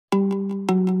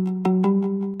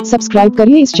Subscribe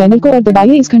करिए इस channel को और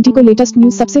दबाइए इस घंटी को लेटेस्ट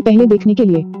न्यूज सबसे पहले देखने के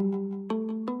लिए।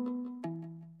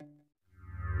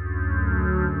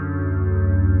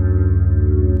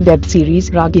 Web series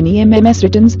Ragini MMS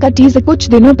returns का टीजर कुछ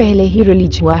दिनों पहले ही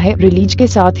रिलीज हुआ है। रिलीज के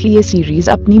साथ ही ये सीरीज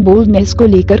अपनी बोल्डनेस को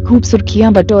लेकर खूब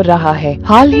सुर्खियां बटोर रहा है।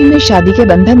 हाल ही में शादी के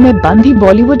बंधन में बंधी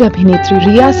बॉलीवुड अभिनेत्री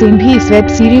रिया सेन भी इस वेब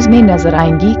सीरीज में नजर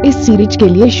आएंगी। इस सीरीज के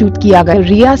लिए शूट किया गया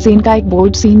रिया सेन का एक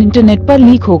बोल्ड सीन इंटरनेट पर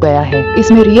लीक हो गया है।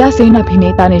 इसमें रिया सेन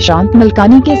अभिनेता निशांत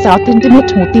मलकानी के साथ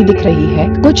इंटीमेट होती दिख रही है।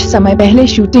 कुछ समय पहले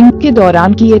शूटिंग के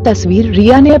दौरान की ये तस्वीर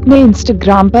रिया ने अपने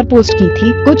इंस्टाग्राम पर पोस्ट की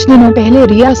थी। कुछ दिनों पहले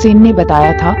रिया सेन ने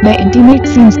बताया था, मैं इंटीमेट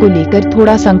सीन्स को लेकर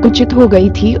थोड़ा संकुचित हो गई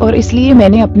थी और इसलिए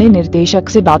मैंने अपने निर्देशक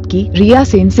से बात की। रिया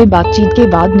सेन से बातचीत के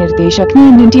बाद निर्देशक ने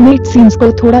इन इंटीमेट सीन्स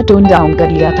को थोड़ा टोन डाउन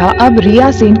कर लिया था। अब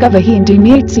रिया सेन का वही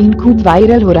इंटीमेट सीन खूब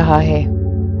वायरल हो रहा है।